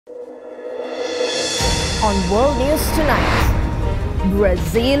On World News Tonight,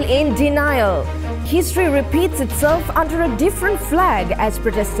 Brazil in denial. History repeats itself under a different flag as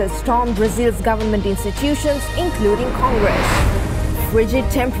protesters storm Brazil's government institutions, including Congress. Frigid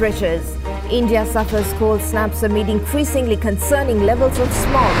temperatures. India suffers cold snaps amid increasingly concerning levels of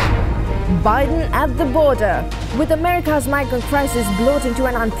smog. Biden at the border. With America's migrant crisis bloating to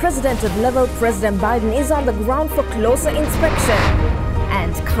an unprecedented level, President Biden is on the ground for closer inspection.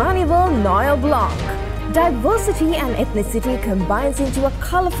 And Carnival Noir Blanc. Diversity and ethnicity combines into a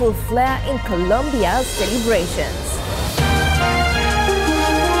colorful flair in Colombia's celebrations.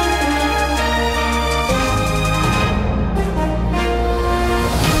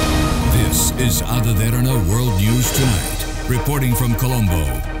 This is Derana World News Tonight. Reporting from Colombo,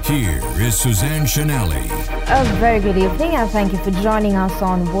 here is Suzanne Shanali. A very good evening and thank you for joining us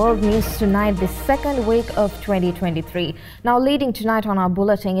on World News Tonight, the second week of 2023. Now, leading tonight on our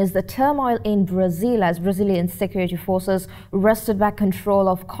bulletin is the turmoil in Brazil as Brazilian security forces wrested back control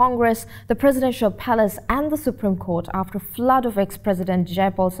of Congress, the presidential palace and the Supreme Court after a flood of ex-President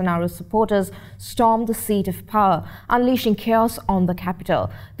Jair Bolsonaro's supporters stormed the seat of power, unleashing chaos on the capital.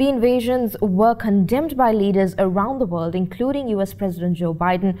 The invasions were condemned by leaders around the world, including US President Joe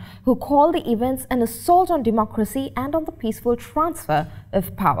Biden, who called the events an assault on democracy and on the peaceful transfer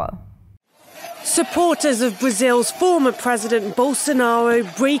of power. Supporters of Brazil's former President Bolsonaro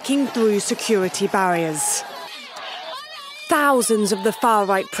breaking through security barriers. Thousands of the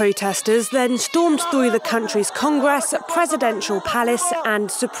far-right protesters then stormed through the country's Congress, presidential palace and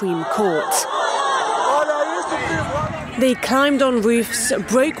Supreme Court. They climbed on roofs,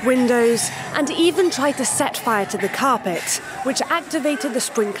 broke windows, and even tried to set fire to the carpet, which activated the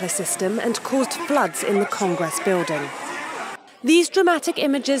sprinkler system and caused floods in the Congress building. These dramatic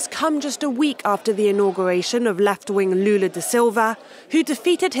images come just a week after the inauguration of left-wing Lula da Silva, who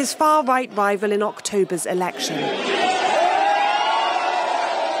defeated his far-right rival in October's election.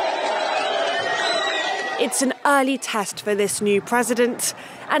 It's an early test for this new president,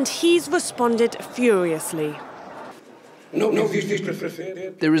 and he's responded furiously.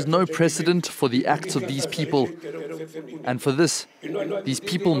 There is no precedent for the acts of these people, and for this, these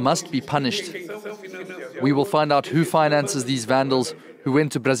people must be punished. We will find out who finances these vandals who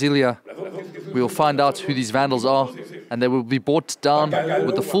went to Brasilia. We will find out who these vandals are, and they will be brought down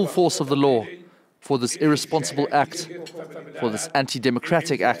with the full force of the law for this irresponsible act, for this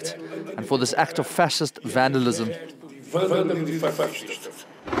anti-democratic act, and for this act of fascist vandalism.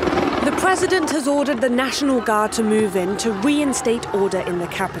 The president has ordered the National Guard to move in to reinstate order in the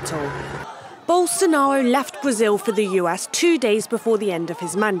capital. Bolsonaro left Brazil for the US 2 days before the end of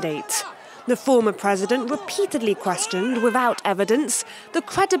his mandate. The former president repeatedly questioned, without evidence, the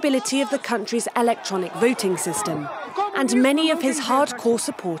credibility of the country's electronic voting system. And many of his hardcore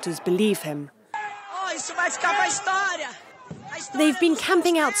supporters believe him. They've been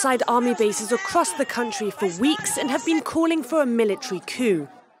camping outside army bases across the country for weeks and have been calling for a military coup.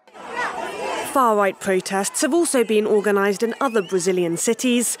 Far-right protests have also been organised in other Brazilian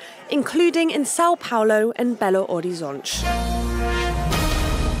cities, including in Sao Paulo and Belo Horizonte.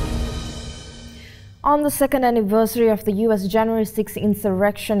 On the second anniversary of the U.S. January 6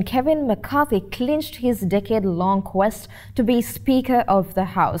 insurrection, Kevin McCarthy clinched his decade-long quest to be Speaker of the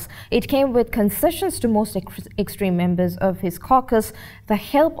House. It came with concessions to most extreme members of his caucus, the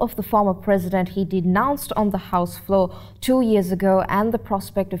help of the former president he denounced on the House floor 2 years ago, and the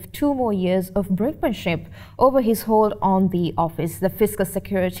prospect of 2 more years of brinkmanship over his hold on the office, the fiscal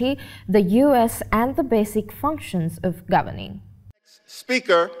security, the U.S., and the basic functions of governing.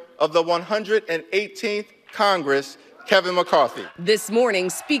 Speaker of the 118th Congress, Kevin McCarthy. This morning,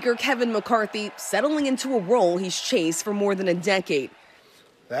 Speaker Kevin McCarthy settling into a role he's chased for more than a decade.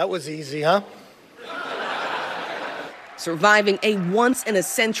 That was easy, huh? Surviving a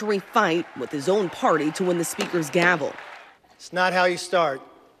once-in-a-century fight with his own party to win the Speaker's gavel. It's not how you start,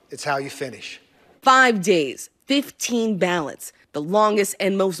 it's how you finish. 5 days, 15 ballots, the longest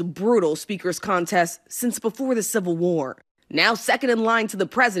and most brutal Speaker's contest since before the Civil War. Now second in line to the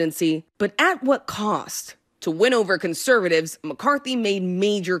presidency, but at what cost? To win over conservatives, McCarthy made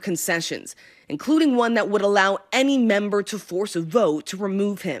major concessions, including one that would allow any member to force a vote to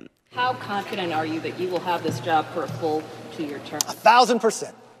remove him. How confident are you that you will have this job for a full 2-year term?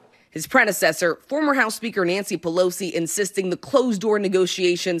 1,000%. His predecessor, former House Speaker Nancy Pelosi, insisting the closed-door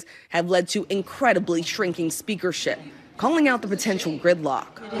negotiations have led to incredibly shrinking speakership, calling out the potential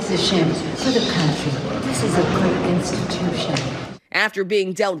gridlock. It is a shame for the country. This is a great institution. After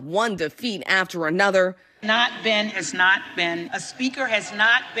being dealt one defeat after another, a speaker has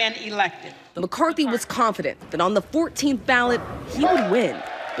not been elected. McCarthy was confident that on the 14th ballot, he would win.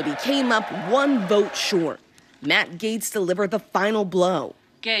 but he came up one vote short. Matt Gaetz delivered the final blow.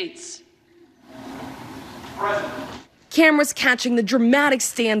 Gaetz. President. Cameras catching the dramatic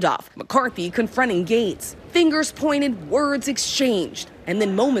standoff. McCarthy confronting Gaetz. Fingers pointed, words exchanged. And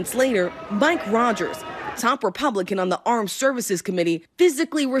then moments later, Mike Rogers, top Republican on the Armed Services Committee,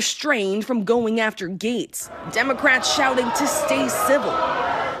 physically restrained from going after Gaetz. Democrats shouting to stay civil.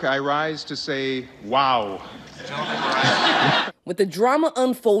 I rise to say, wow. With the drama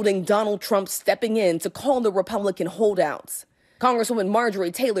unfolding, Donald Trump stepping in to call the Republican holdouts. Congresswoman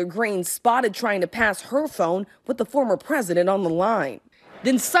Marjorie Taylor Greene spotted trying to pass her phone with the former president on the line.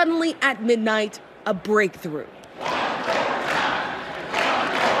 Then suddenly at midnight, a breakthrough.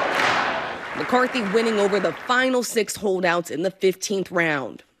 McCarthy winning over the final 6 holdouts in the 15th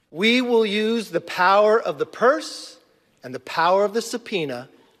round. We will use the power of the purse and the power of the subpoena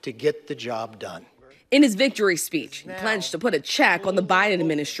to get the job done. In his victory speech, he pledged to put a check on the Biden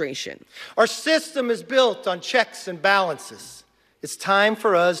administration. Our system is built on checks and balances. It's time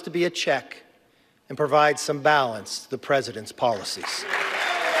for us to be a check and provide some balance to the president's policies.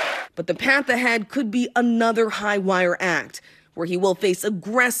 But the path ahead could be another high-wire act, where he will face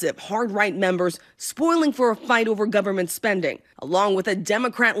aggressive, hard-right members spoiling for a fight over government spending, along with a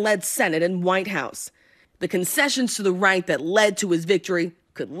Democrat-led Senate and White House. The concessions to the right that led to his victory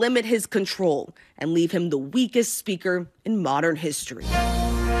could limit his control and leave him the weakest speaker in modern history.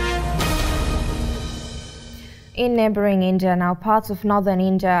 In neighboring India, now parts of northern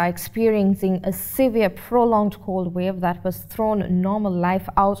India are experiencing a severe prolonged cold wave that has thrown normal life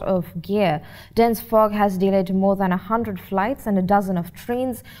out of gear. Dense fog has delayed more than 100 flights and a dozen of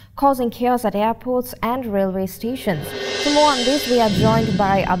trains, causing chaos at airports and railway stations. For more on this, we are joined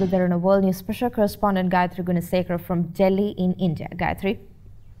by Derana World News Special Correspondent Gayatri Gunasekara from Delhi in India. Gayatri.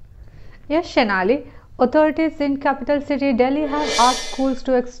 Yes, Shanali. Authorities in capital city Delhi have asked schools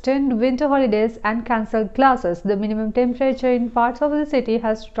to extend winter holidays and cancel classes. The minimum temperature in parts of the city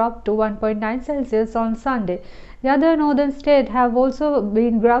has dropped to 1.9 Celsius on Sunday. The other northern states have also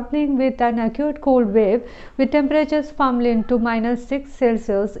been grappling with an acute cold wave, with temperatures falling to -6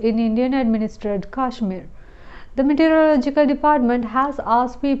 Celsius in Indian-administered Kashmir. The Meteorological Department has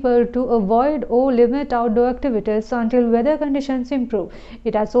asked people to avoid or limit outdoor activities until weather conditions improve.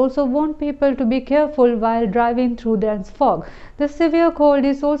 It has also warned people to be careful while driving through dense fog. The severe cold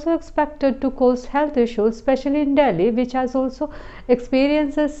is also expected to cause health issues, especially in Delhi, which has also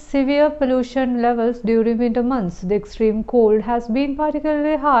experiences severe pollution levels during winter months. The extreme cold has been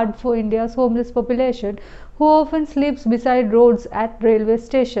particularly hard for India's homeless population, who often sleeps beside roads at railway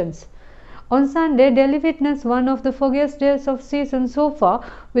stations. On Sunday, Delhi witnessed one of the foggiest days of season so far,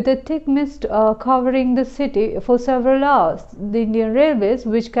 with a thick mist covering the city for several hours. The Indian Railways,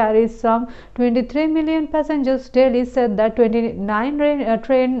 which carries some 23 million passengers daily, said that 29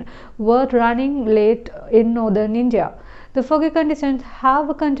 trains were running late in northern India. The foggy conditions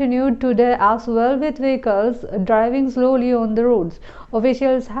have continued today as well, with vehicles driving slowly on the roads.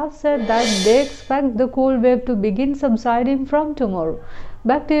 Officials have said that they expect the cold wave to begin subsiding from tomorrow.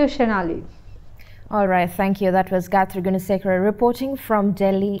 Back to you, Shanali. All right, thank you. That was Gayatri Gunasekara reporting from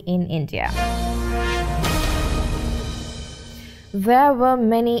Delhi in India. There were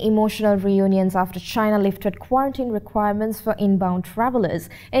many emotional reunions after China lifted quarantine requirements for inbound travelers,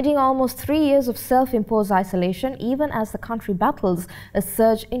 ending almost 3 years of self-imposed isolation, even as the country battles a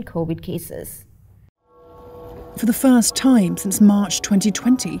surge in COVID cases. For the first time since March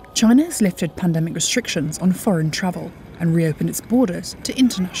 2020, China has lifted pandemic restrictions on foreign travel and reopened its borders to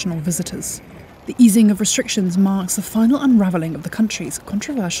international visitors. The easing of restrictions marks the final unravelling of the country's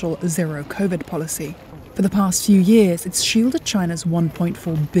controversial zero-COVID policy. For the past few years, it's shielded China's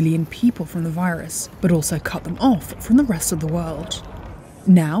 1.4 billion people from the virus, but also cut them off from the rest of the world.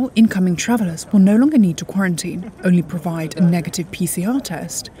 Now, incoming travellers will no longer need to quarantine, only provide a negative PCR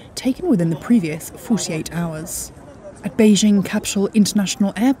test taken within the previous 48 hours. At Beijing Capital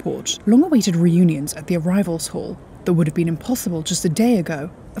International Airport, long-awaited reunions at the arrivals hall that would have been impossible just a day ago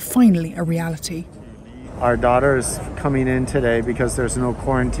are finally a reality. Our daughter's coming in today because there's no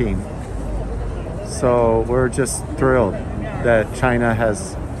quarantine. So we're just thrilled that China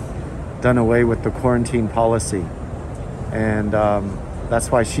has done away with the quarantine policy. And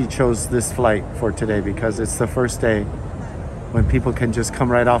that's why she chose this flight for today, because it's the first day when people can just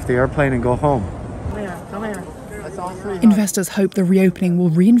come right off the airplane and go home. Investors hope the reopening will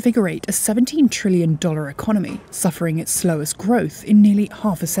reinvigorate a $17 trillion economy, suffering its slowest growth in nearly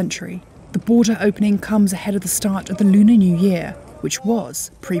half a century. The border opening comes ahead of the start of the Lunar New Year, which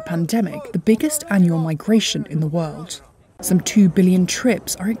was, pre-pandemic, the biggest annual migration in the world. Some 2 billion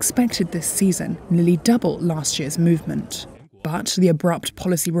trips are expected this season, nearly double last year's movement. But the abrupt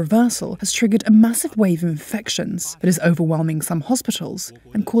policy reversal has triggered a massive wave of infections that is overwhelming some hospitals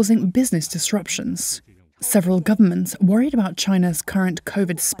and causing business disruptions. Several governments, worried about China's current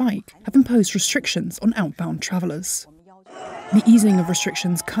COVID spike, have imposed restrictions on outbound travellers. The easing of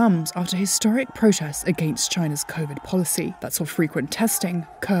restrictions comes after historic protests against China's COVID policy that saw frequent testing,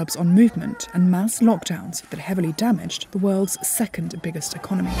 curbs on movement, and mass lockdowns that heavily damaged the world's second biggest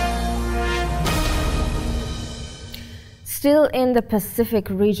economy. Still in the Pacific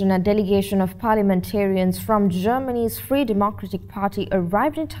region, a delegation of parliamentarians from Germany's Free Democratic Party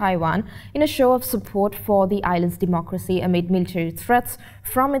arrived in Taiwan in a show of support for the island's democracy amid military threats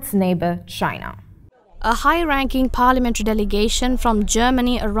from its neighbor, China. A high-ranking parliamentary delegation from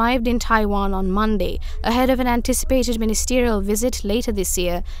Germany arrived in Taiwan on Monday, ahead of an anticipated ministerial visit later this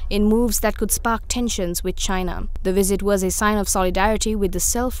year, in moves that could spark tensions with China. The visit was a sign of solidarity with the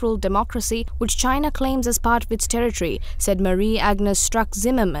self-ruled democracy which China claims as part of its territory, said Marie-Agnes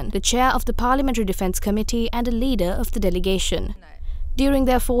Strack-Zimmermann, the chair of the Parliamentary Defense Committee and a leader of the delegation. During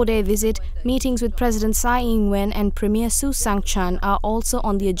their 4-day visit, meetings with President Tsai Ing-wen and Premier Su Sang-chan are also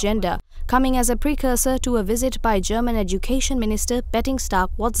on the agenda, coming as a precursor to a visit by German Education Minister Betting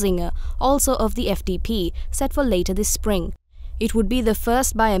Stark-Watzinger, also of the FDP, set for later this spring. It would be the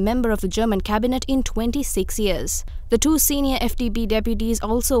first by a member of the German cabinet in 26 years. The two senior FDP deputies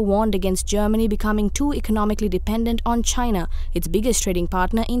also warned against Germany becoming too economically dependent on China, its biggest trading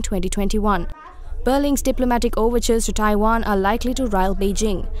partner, in 2021. Berlin's diplomatic overtures to Taiwan are likely to rile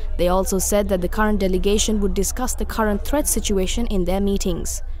Beijing. They also said that the current delegation would discuss the current threat situation in their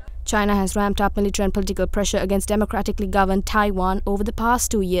meetings. China has ramped up military and political pressure against democratically governed Taiwan over the past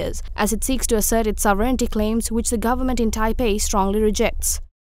 2 years, as it seeks to assert its sovereignty claims, which the government in Taipei strongly rejects.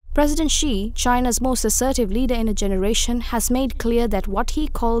 President Xi, China's most assertive leader in a generation, has made clear that what he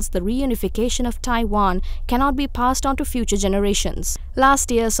calls the reunification of Taiwan cannot be passed on to future generations.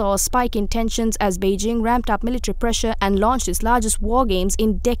 Last year saw a spike in tensions as Beijing ramped up military pressure and launched its largest war games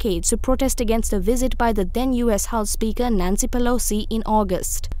in decades to protest against a visit by the then US House Speaker Nancy Pelosi in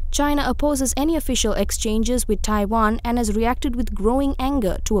August. China opposes any official exchanges with Taiwan and has reacted with growing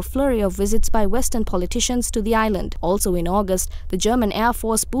anger to a flurry of visits by Western politicians to the island. Also in August, the German Air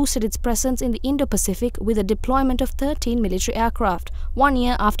Force boosted its presence in the Indo-Pacific with a deployment of 13 military aircraft, 1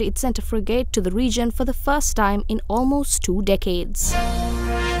 year after it sent a frigate to the region for the first time in almost 2 decades.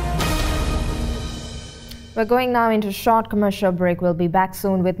 We're going now into a short commercial break. We'll be back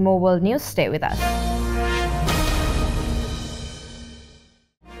soon with more world news. Stay with us.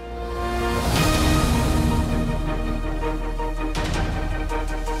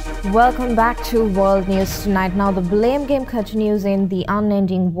 Welcome back to World News Tonight. Now, the blame game continues in the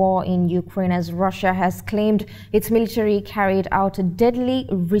unending war in Ukraine as Russia has claimed its military carried out a deadly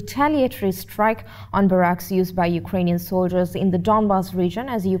retaliatory strike on barracks used by Ukrainian soldiers in the Donbas region,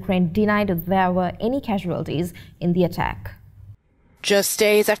 as Ukraine denied there were any casualties in the attack. Just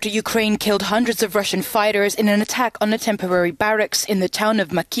days after Ukraine killed hundreds of Russian fighters in an attack on a temporary barracks in the town of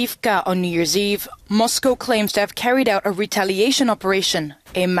Makivka on New Year's Eve, Moscow claims to have carried out a retaliation operation,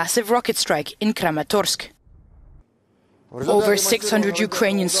 a massive rocket strike in Kramatorsk. Over 600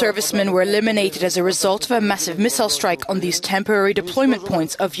 Ukrainian servicemen were eliminated as a result of a massive missile strike on these temporary deployment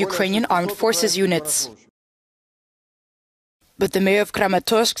points of Ukrainian armed forces units. But the mayor of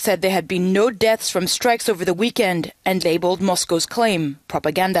Kramatorsk said there had been no deaths from strikes over the weekend and labeled Moscow's claim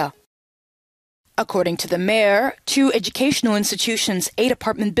propaganda. According to the mayor, 2 educational institutions, 8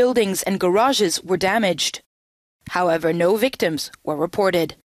 apartment buildings and garages were damaged. However, no victims were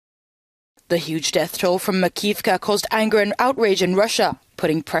reported. The huge death toll from Makivka caused anger and outrage in Russia,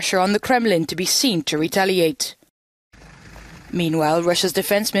 putting pressure on the Kremlin to be seen to retaliate. Meanwhile, Russia's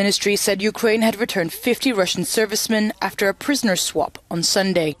defense ministry said Ukraine had returned 50 Russian servicemen after a prisoner swap on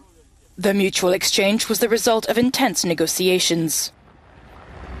Sunday. The mutual exchange was the result of intense negotiations.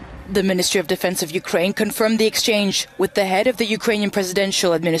 The Ministry of Defense of Ukraine confirmed the exchange, with the head of the Ukrainian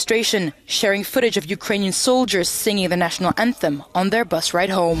presidential administration sharing footage of Ukrainian soldiers singing the national anthem on their bus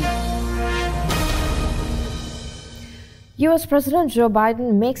ride home. US President Joe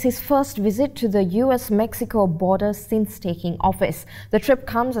Biden makes his first visit to the US-Mexico border since taking office. The trip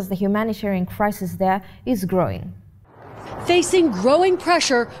comes as the humanitarian crisis there is growing. Facing growing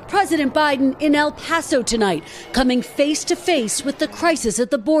pressure, President Biden in El Paso tonight, coming face to face with the crisis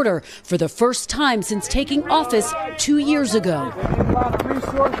at the border for the first time since taking office 2 years ago.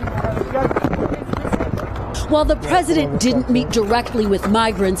 While the president didn't meet directly with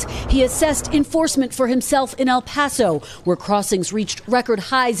migrants, he assessed enforcement for himself in El Paso, where crossings reached record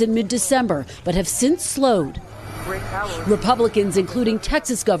highs in mid-December, but have since slowed. Republicans, including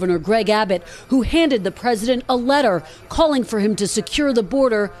Texas Governor Greg Abbott, who handed the president a letter calling for him to secure the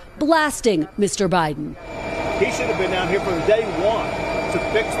border, blasting Mr. Biden. He should have been down here from day one to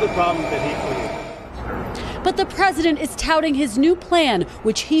fix the problem that he created. But the president is touting his new plan,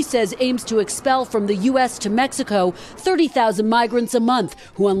 which he says aims to expel from the U.S. to Mexico 30,000 migrants a month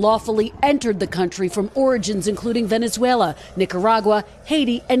who unlawfully entered the country from origins including Venezuela, Nicaragua,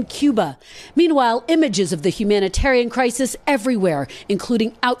 Haiti, and Cuba. Meanwhile, images of the humanitarian crisis everywhere,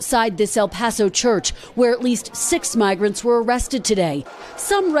 including outside this El Paso church, where at least 6 migrants were arrested today.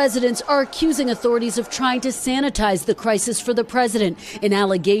 Some residents are accusing authorities of trying to sanitize the crisis for the president, an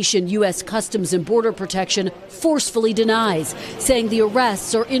allegation U.S. Customs and Border Protection forcefully denies, saying the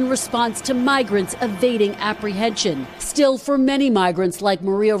arrests are in response to migrants evading apprehension. Still, for many migrants like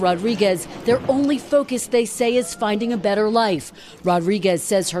Maria Rodriguez, their only focus, they say, is finding a better life. Rodriguez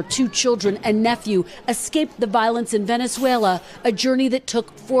says her 2 children and nephew escaped the violence in Venezuela, a journey that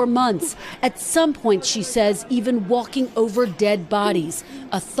took 4 months. At some point, she says, even walking over dead bodies,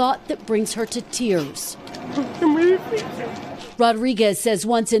 a thought that brings her to tears. Rodriguez says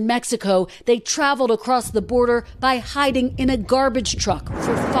once in Mexico, they traveled across the border by hiding in a garbage truck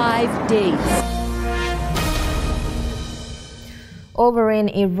for 5 days. Over in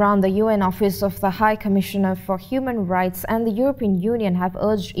Iran, the UN Office of the High Commissioner for Human Rights and the European Union have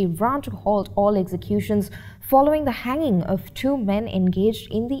urged Iran to halt all executions following the hanging of 2 men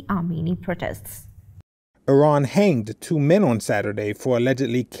engaged in the Armeni protests. Iran hanged 2 men on Saturday for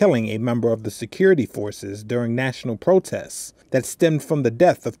allegedly killing a member of the security forces during national protests that stemmed from the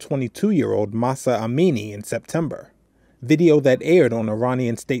death of 22-year-old Mahsa Amini in September. Video that aired on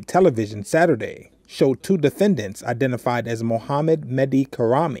Iranian state television Saturday showed 2 defendants identified as Mohammad Mehdi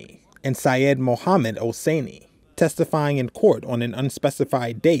Karami and Syed Mohammad Hosseini testifying in court on an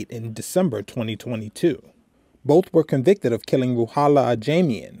unspecified date in December 2022. Both were convicted of killing Ruhollah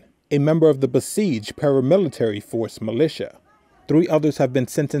Ajamian, a member of the Basij paramilitary force militia. 3 others have been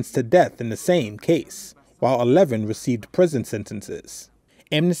sentenced to death in the same case, while 11 received prison sentences.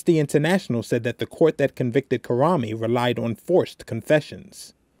 Amnesty International said that the court that convicted Karami relied on forced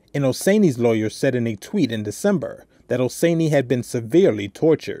confessions. And Hosseini's lawyer said in a tweet in December that Hosseini had been severely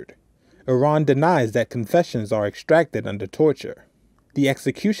tortured. Iran denies that confessions are extracted under torture. The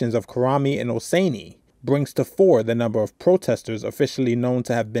executions of Karami and Hosseini brings to 4 the number of protesters officially known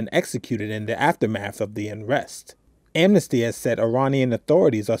to have been executed in the aftermath of the unrest. Amnesty has said Iranian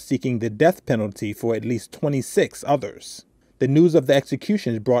authorities are seeking the death penalty for at least 26 others. The news of the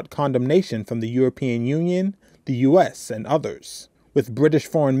executions brought condemnation from the European Union, the US, and others, with British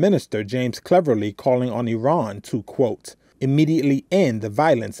Foreign Minister James Cleverly calling on Iran to, quote, immediately end the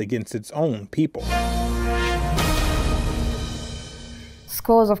violence against its own people.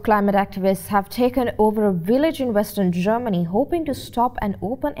 Scores of climate activists have taken over a village in western Germany, hoping to stop an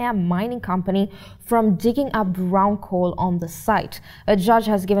open-air mining company from digging up brown coal on the site. A judge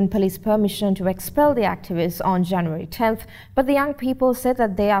has given police permission to expel the activists on January 10th, but the young people said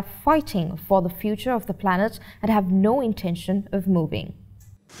that they are fighting for the future of the planet and have no intention of moving.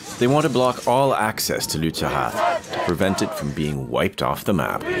 They want to block all access to Lützerath to prevent it from being wiped off the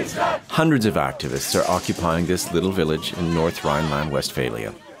map. Hundreds of activists are occupying this little village in North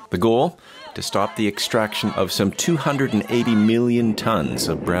Rhineland-Westphalia. The goal? To stop the extraction of some 280 million tons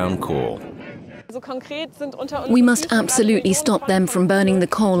of brown coal. We must absolutely stop them from burning the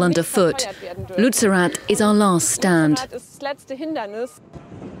coal underfoot. Lützerath is our last stand.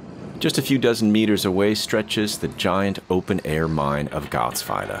 Just a few dozen meters away stretches the giant open-air mine of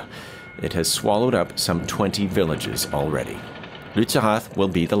Garzweiler. It has swallowed up some 20 villages already. Lützerath will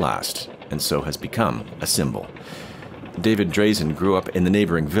be the last, and so has become a symbol. David Drazen grew up in the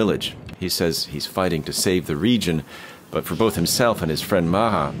neighboring village. He says he's fighting to save the region, but for both himself and his friend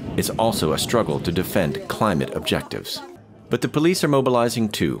Maha, it's also a struggle to defend climate objectives. But the police are mobilizing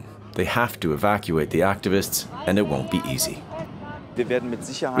too. They have to evacuate the activists, and it won't be easy. We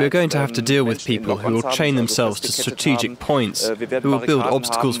are going to have to deal with people who will chain themselves to strategic points, who will build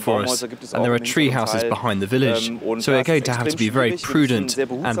obstacles for us, and there are tree houses behind the village, so we are going to have to be very prudent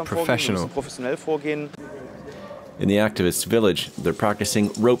and professional. In the activists' village, they're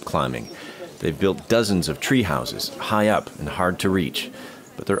practicing rope climbing. They've built dozens of tree houses, high up and hard to reach,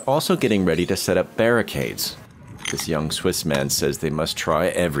 but they're also getting ready to set up barricades. This young Swiss man says they must try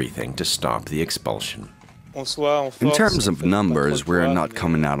everything to stop the expulsion. In terms of numbers, we're not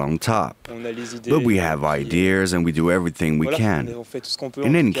coming out on top. But we have ideas and we do everything we can.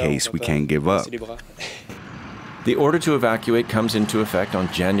 In any case, we can't give up. The order to evacuate comes into effect on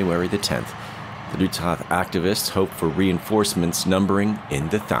January the 10th. The Lützerath activists hope for reinforcements numbering in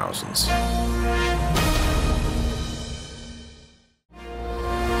the thousands.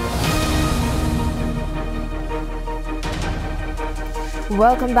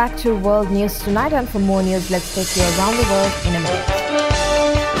 welcome back to World News Tonight, and for more news, let's take you around the world in a minute.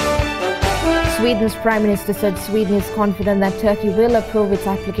 Sweden's Prime Minister said Sweden is confident that Turkey will approve its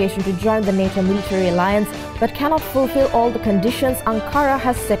application to join the NATO military alliance, but cannot fulfill all the conditions Ankara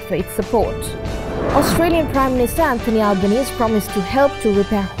has set for its support. Australian Prime Minister Anthony Albanese promised to help to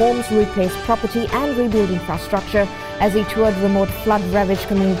repair homes, replace property and rebuild infrastructure as he toured remote flood-ravaged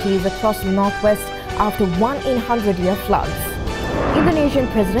communities across the northwest after 1-in-100-year floods. Indonesian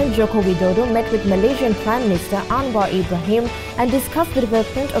President Joko Widodo met with Malaysian Prime Minister Anwar Ibrahim and discussed the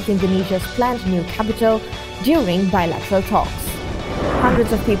development of Indonesia's planned new capital during bilateral talks.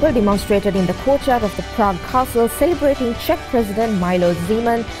 Hundreds of people demonstrated in the courtyard of the Prague castle celebrating Czech President Milo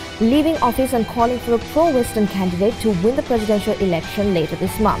Zeman leaving office and calling for a pro-Western candidate to win the presidential election later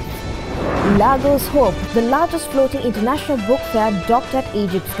this month. Lagos Hope, the largest floating international book fair, docked at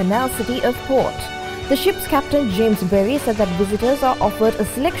Egypt's canal city of Port. The ship's captain, James Berry, said that visitors are offered a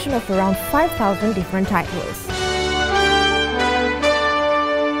selection of around 5,000 different titles.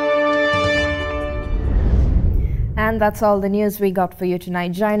 And that's all the news we got for you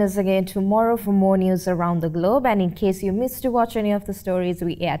tonight. Join us again tomorrow for more news around the globe. And in case you missed to watch any of the stories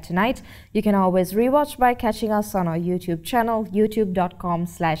we aired tonight, you can always rewatch by catching us on our YouTube channel,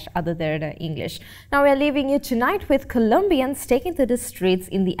 youtube.com/otherderana-English. Now we're leaving you tonight with Colombians taking to the streets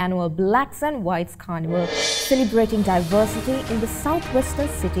in the annual Blacks and Whites Carnival, celebrating diversity in the southwestern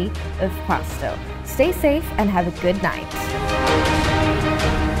city of Pasto. Stay safe and have a good night.